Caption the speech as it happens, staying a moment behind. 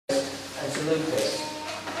and Seleucus.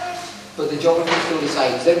 But the geography is still the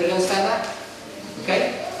same. Does everybody understand that?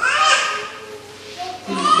 Okay?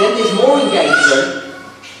 Then there's more engagement,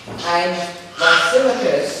 and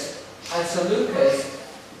Lysimachus and Seleucus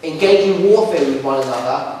engage in warfare with one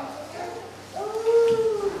another,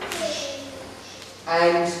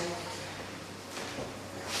 and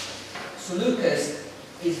Seleucus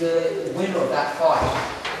is the winner of that fight.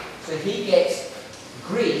 So he gets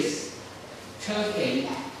Greece, Turkey,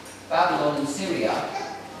 Babylon and Syria,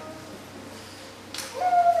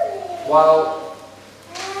 while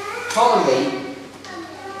Ptolemy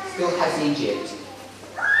still has Egypt.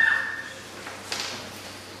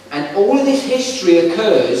 And all of this history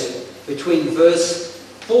occurs between verse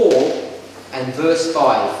 4 and verse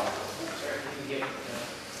 5.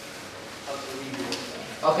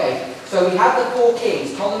 Okay, so we have the four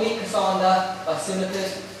kings, Ptolemy, Cassander,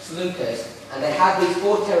 Lysimachus, Seleucus, and they have these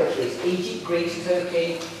four territories: Egypt, Greece,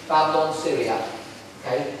 Turkey, Babylon, Syria.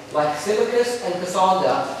 Okay, Lysimachus and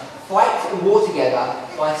Cassander fight in war together.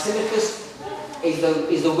 Lysimachus is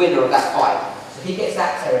the winner of that fight, so he gets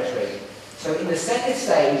that territory. So in the second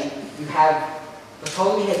stage, you have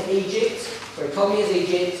Ptolemy has Egypt,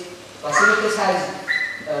 Lysimachus has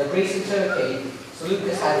Greece and Turkey,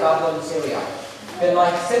 Seleucus has Babylon and Syria. Then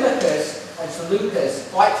Lysimachus and Seleucus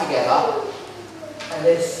fight together, and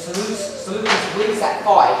then Seleucus wins that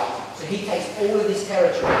fight, so he takes all of this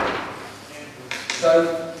territory.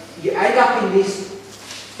 So you end up in this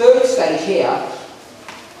third stage here,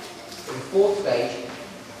 in the fourth stage,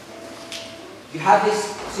 you have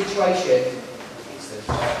this situation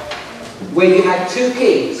where you have two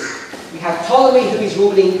kings. You have Ptolemy, who is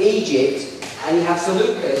ruling Egypt, and you have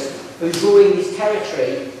Seleucus, who is ruling this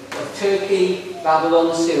territory of Turkey,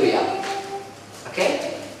 Babylon, Syria.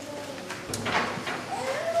 Okay?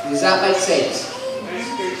 Does that make sense?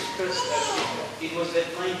 It was that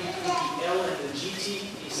line between the L and the GT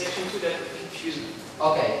in section 2 that confused me.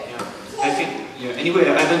 Okay. Yeah. I think, yeah, anyway,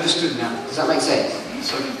 I've understood now. Does that make sense?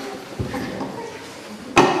 Sorry.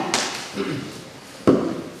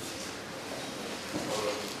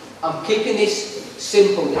 I'm keeping this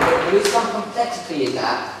simple. There is some complexity in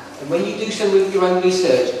that, and when you do some of your own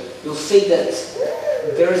research, you'll see that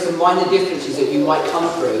there are some minor differences that you might come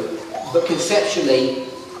through, but conceptually,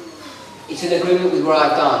 it's in agreement with what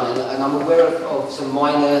I've done, and I'm aware of some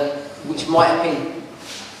minor, which might appear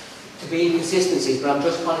to be inconsistencies, but I'm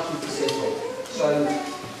just trying to keep it simple. So,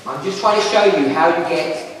 I'm just trying to show you how you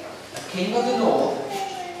get a king of the north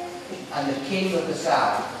and the king of the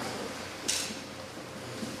south.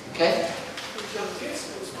 Okay?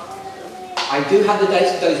 I do have the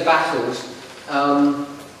dates of those battles,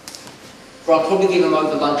 but I'll probably give them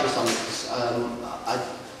over lunch or something, because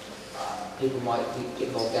people might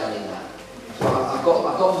get bogged down in that. So I've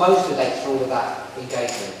got most of the dates for all of that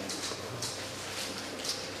engagement.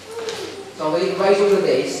 So I'm going to erase all of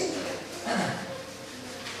this.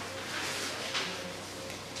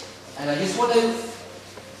 And I just want to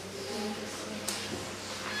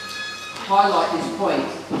highlight this point.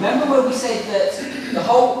 Remember when we said that the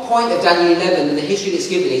whole point of Daniel 11 and the history that's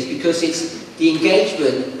given is because it's the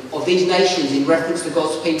engagement of these nations in reference to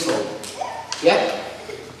God's people. Yeah?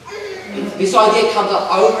 This idea comes up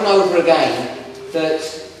over and over again that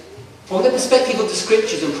from the perspective of the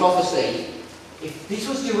scriptures and prophecy, if this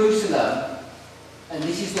was Jerusalem and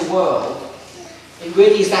this is the world, it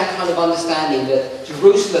really is that kind of understanding that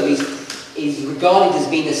Jerusalem is regarded as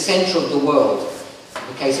being the centre of the world.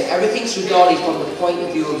 Okay, so everything's regarded from the point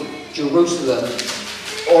of view of Jerusalem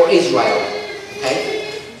or Israel.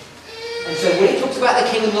 Okay? And so when it talks about the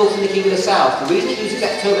king of the north and the king of the south, the reason it uses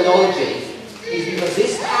that terminology is because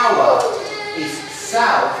this power is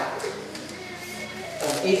south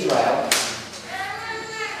of Israel,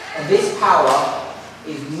 and this power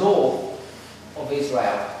is north of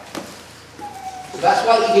Israel. So that's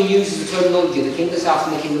why it even uses the terminology, the king of the south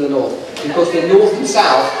and the king of the north, because they're north and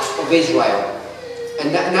south of Israel.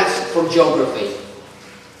 And that's from geography.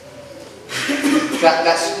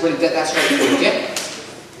 That's straightforward, yeah?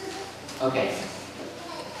 Okay.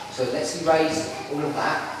 So let's erase all of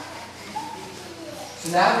that. So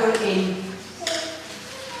now we're in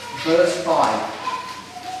verse 5.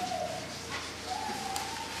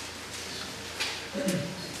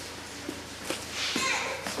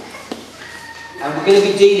 And we're going to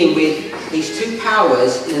be dealing with these two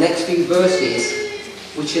powers in the next few verses,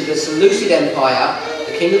 which are the Seleucid Empire,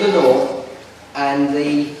 the king of the north, and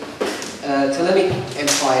the Ptolemaic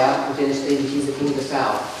Empire, or dynasty, which is the king of the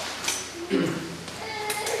south.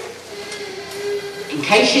 In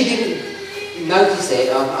case you didn't notice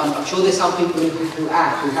it, I'm sure there's some people who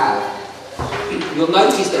have. You'll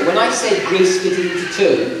notice that when I said Greece split into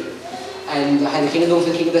two, and I had the king of the north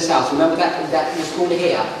and the king of the south. Remember that in this corner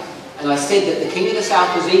here? And I said that the king of the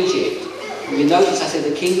south was Egypt. And you notice I said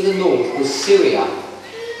the king of the north was Syria.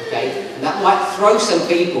 Okay? And that might throw some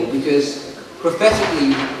people because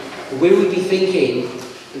prophetically we would be thinking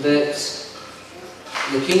that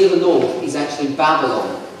the king of the north is actually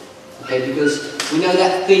Babylon. Okay? Because we know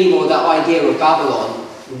that theme or that idea of Babylon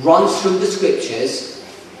runs through the scriptures.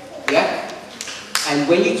 Yeah? And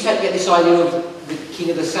when you get this idea of the king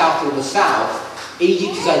of the south or the south,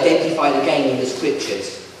 Egypt is identified again in the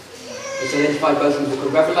scriptures. It's identified both in the book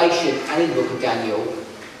of Revelation and in the book of Daniel.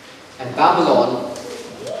 And Babylon,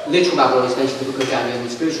 literal Babylon is mentioned in the book of Daniel, and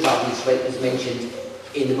the spiritual Babylon is mentioned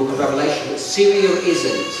in the book of Revelation, but Syria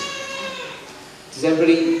isn't. Does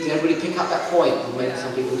everybody pick up that point? Or maybe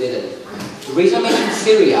some people didn't. The reason I mentioned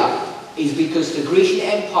Syria is because the Grecian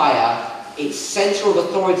Empire, its centre of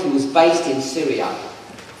authority was based in Syria.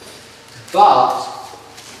 But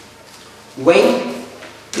when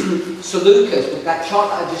Seleucus, with that chart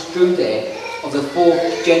that I just drew there of the four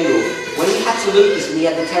generals, when he had Seleucus and he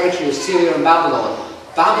had the territory of Syria and Babylon,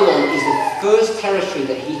 Babylon is the first territory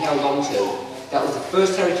that he held on to. That was the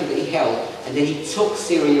first territory that he held, and then he took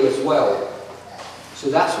Syria as well. So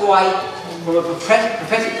that's why, from a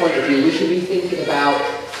prophetic point of view, we should be thinking about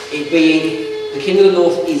it being the king of the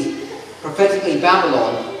north is prophetically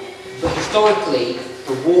Babylon, but historically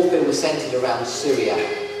the warfare was centred around Syria.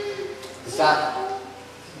 Is that?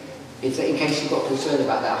 In case you've got concern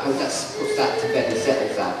about that, I hope that puts that to bed and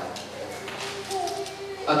settles that.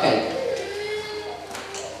 Okay.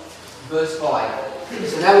 Verse 5.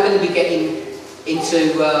 So now we're going to be getting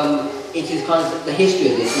into kind of the history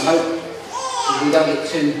of this, and hope we don't get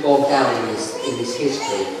too bogged down in this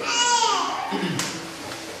history.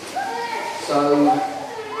 So,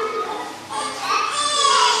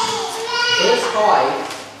 verse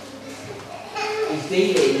 5 is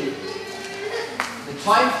dealing. The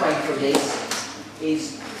time frame for this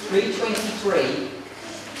is 323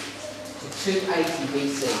 to 280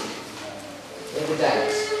 BC. They're the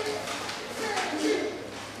dates.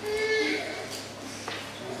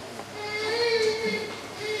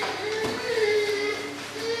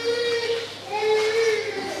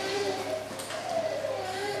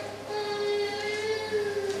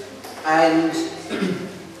 And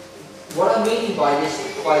what I'm meaning by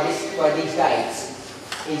these dates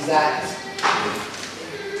is that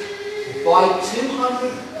by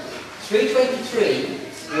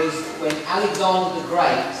 323 was when Alexander the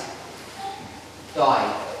Great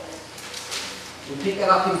died. We pick that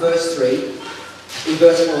up in verse 4,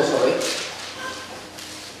 sorry.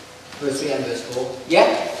 Verse 3 and verse 4. Yeah?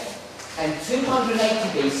 And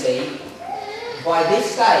 280 BC, by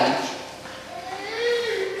this stage,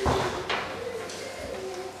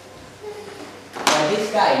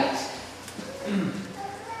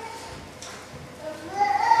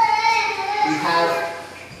 we have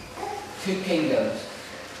two kingdoms.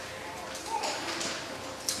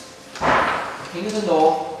 The king of the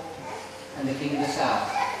north and the king of the south.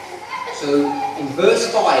 So in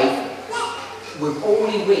verse 5, we've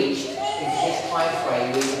already reached into this time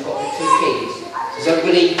frame where we've got the two kings. Does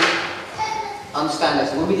everybody understand that?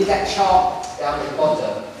 So when we did that chart down at the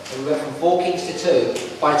bottom, and we went from 4 kings to 2,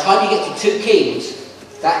 by the time you get to 2 kings,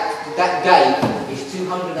 that date is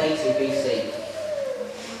 280 BC.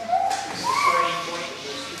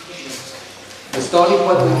 The starting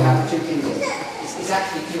point we have 2 kingdoms. It's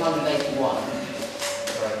actually 281.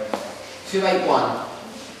 Sorry. 281.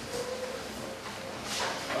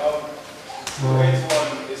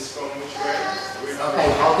 281 is from which way? Okay,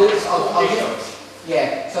 I'll do this. I'll do it.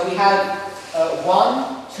 Yeah, so we have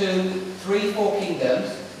 1, 2, 3, 4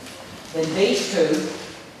 kingdoms. Then these two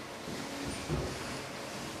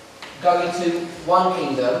go into 1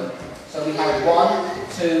 kingdom. So we have 1,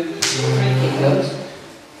 2, 3 kingdoms.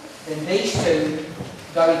 Then these two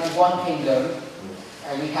go into 1 kingdom.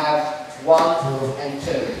 And we have 1 and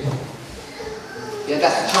 2. Yeah,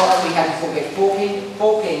 that's the chart that we had before. We had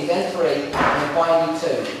 4 kings, then 3, and then finally 2.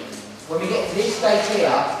 When we get to this date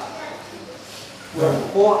here, we're at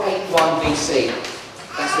 481 BC.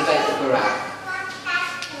 That's the date that we're at.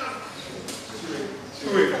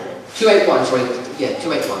 281, sorry. Yeah,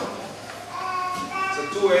 281. So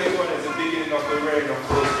 281 is the beginning of the reign of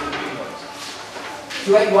those 2 kingdoms.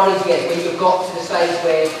 281 is, yes, when you've got to the stage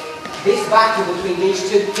where this battle between these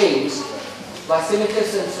 2 kings,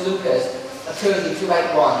 Lysimachus and Seleucus, occurs in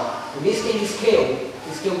 281. When this king is killed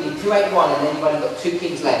in 281, and then you've only got 2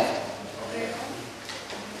 kings left.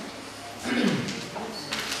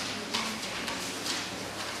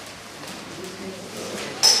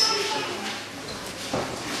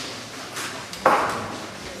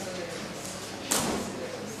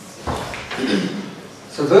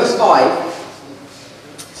 So verse 5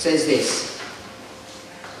 says this.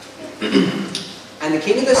 And the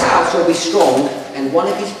king of the south shall be strong, and one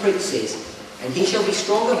of his princes, and he shall be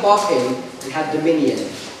strong above him, and have dominion.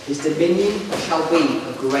 His dominion shall be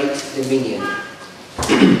a great dominion.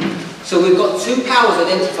 So we've got two powers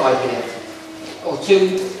identified here, or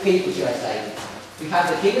two people, should I say. We have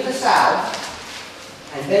the king of the south,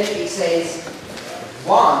 and then it says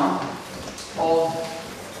one of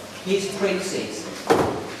his princes.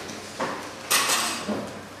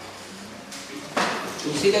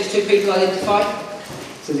 Can you see those two people identified?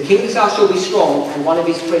 So the king of the south shall be strong, and one of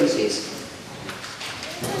his princes.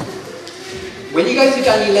 When you go to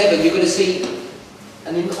Daniel 11, you're going to see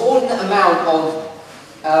an inordinate amount of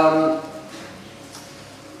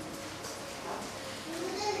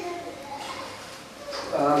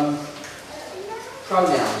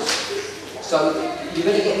pronouns. So you're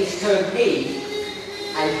going to get this term he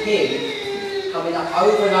and him coming up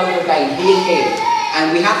over and over again, he and him.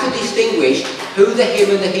 And we have to distinguish who the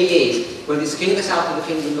him and the he is, whether it's the king of the south or the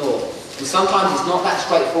king of the north. And sometimes it's not that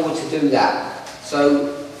straightforward to do that.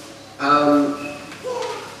 So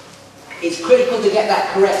it's critical to get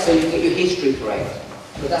that correct so you can get your history correct.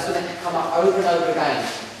 But that's going to come up over and over again.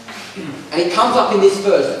 And it comes up in this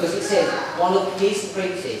verse because it says one of his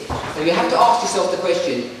princes. So you have to ask yourself the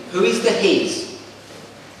question, who is the his?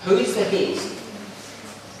 Who is the his?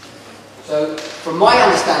 So from my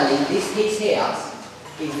understanding, this his here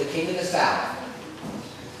is the king of the south.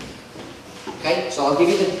 Okay, so I'll give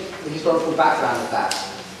you the historical background of that.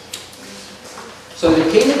 So the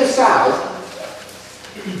king of the south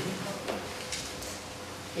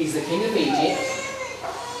is the king of Egypt.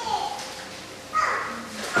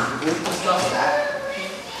 We'll discuss that.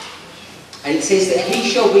 And it says that he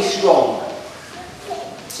shall be strong.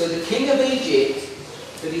 So the king of Egypt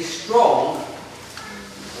that is strong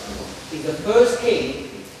is the first king.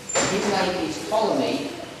 His name is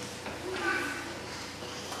Ptolemy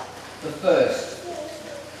the first.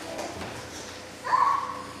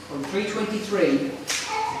 From 323 to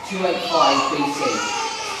 285 BC.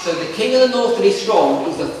 So the king of the north that is strong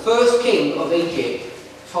is the first king of Egypt,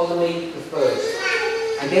 Ptolemy the first.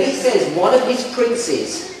 And then it says, one of his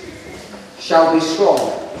princes shall be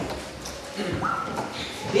strong.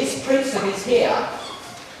 This prince that is here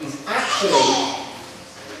is actually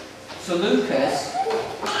Seleucus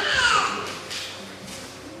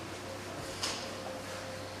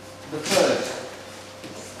the first.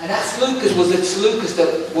 And that Seleucus was the Seleucus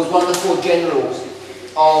that was one of the 4 generals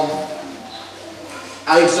of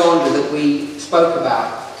Alexander that we spoke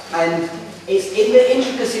about. And it's in the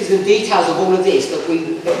intricacies and details of all of this that we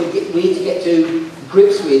need to get to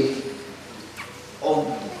grips with.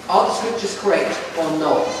 Are the scriptures correct or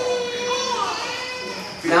not?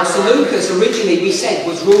 Now Seleucus originally, we said,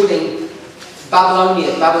 was ruling Babylon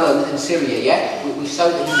and Syria, yeah? We saw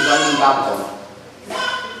that he was only in Babylon.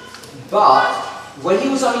 But when he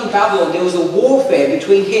was only in Babylon, there was a warfare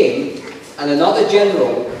between him and another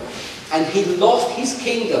general, and he lost his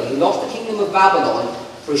kingdom. He lost the kingdom of Babylon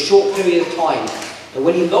for a short period of time. And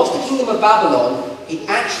when he lost the kingdom of Babylon, he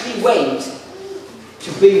actually went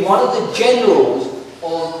to be one of the generals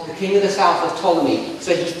of the king of the south of Ptolemy.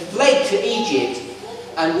 So he fled to Egypt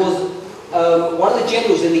and was one of the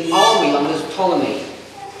generals in the army under Ptolemy.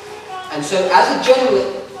 And so as a general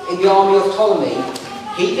in the army of Ptolemy,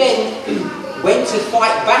 he then went to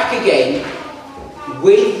fight back again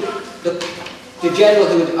with the general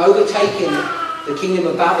who had overtaken the kingdom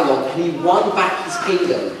of Babylon, and he won back his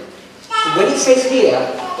kingdom. And when it says here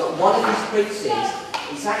that one of his princes,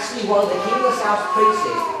 it's actually one of the king of the south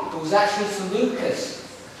princes, it was actually Seleucus.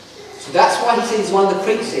 So that's why he says he's one of the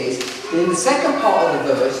princes. And in the second part of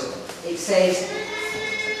the verse, it says,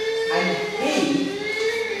 and he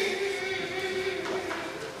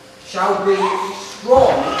shall be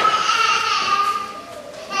strong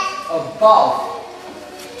above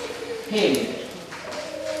him.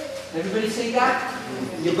 Everybody see that?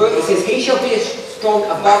 Your book, it says, he shall be strong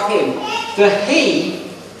above him. The he,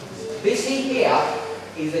 this he here,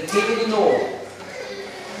 is the king of the north.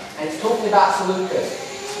 And it's talking about Seleucus.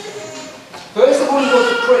 First of all, he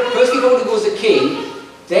was the king.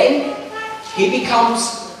 Then he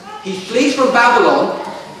flees from Babylon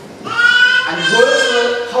and works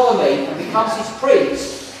for Ptolemy and becomes his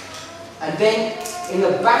prince. And then in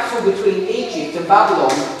the battle between Egypt and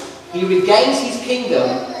Babylon, he regains his kingdom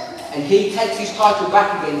and he takes his title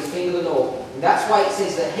back again as king of the north. And that's why it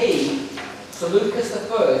says that he, Seleucus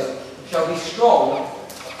I, shall be strong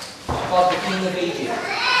above the king of Egypt,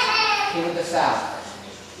 king of the south.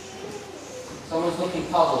 Someone's looking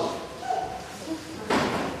puzzled.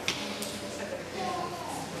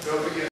 Don't forget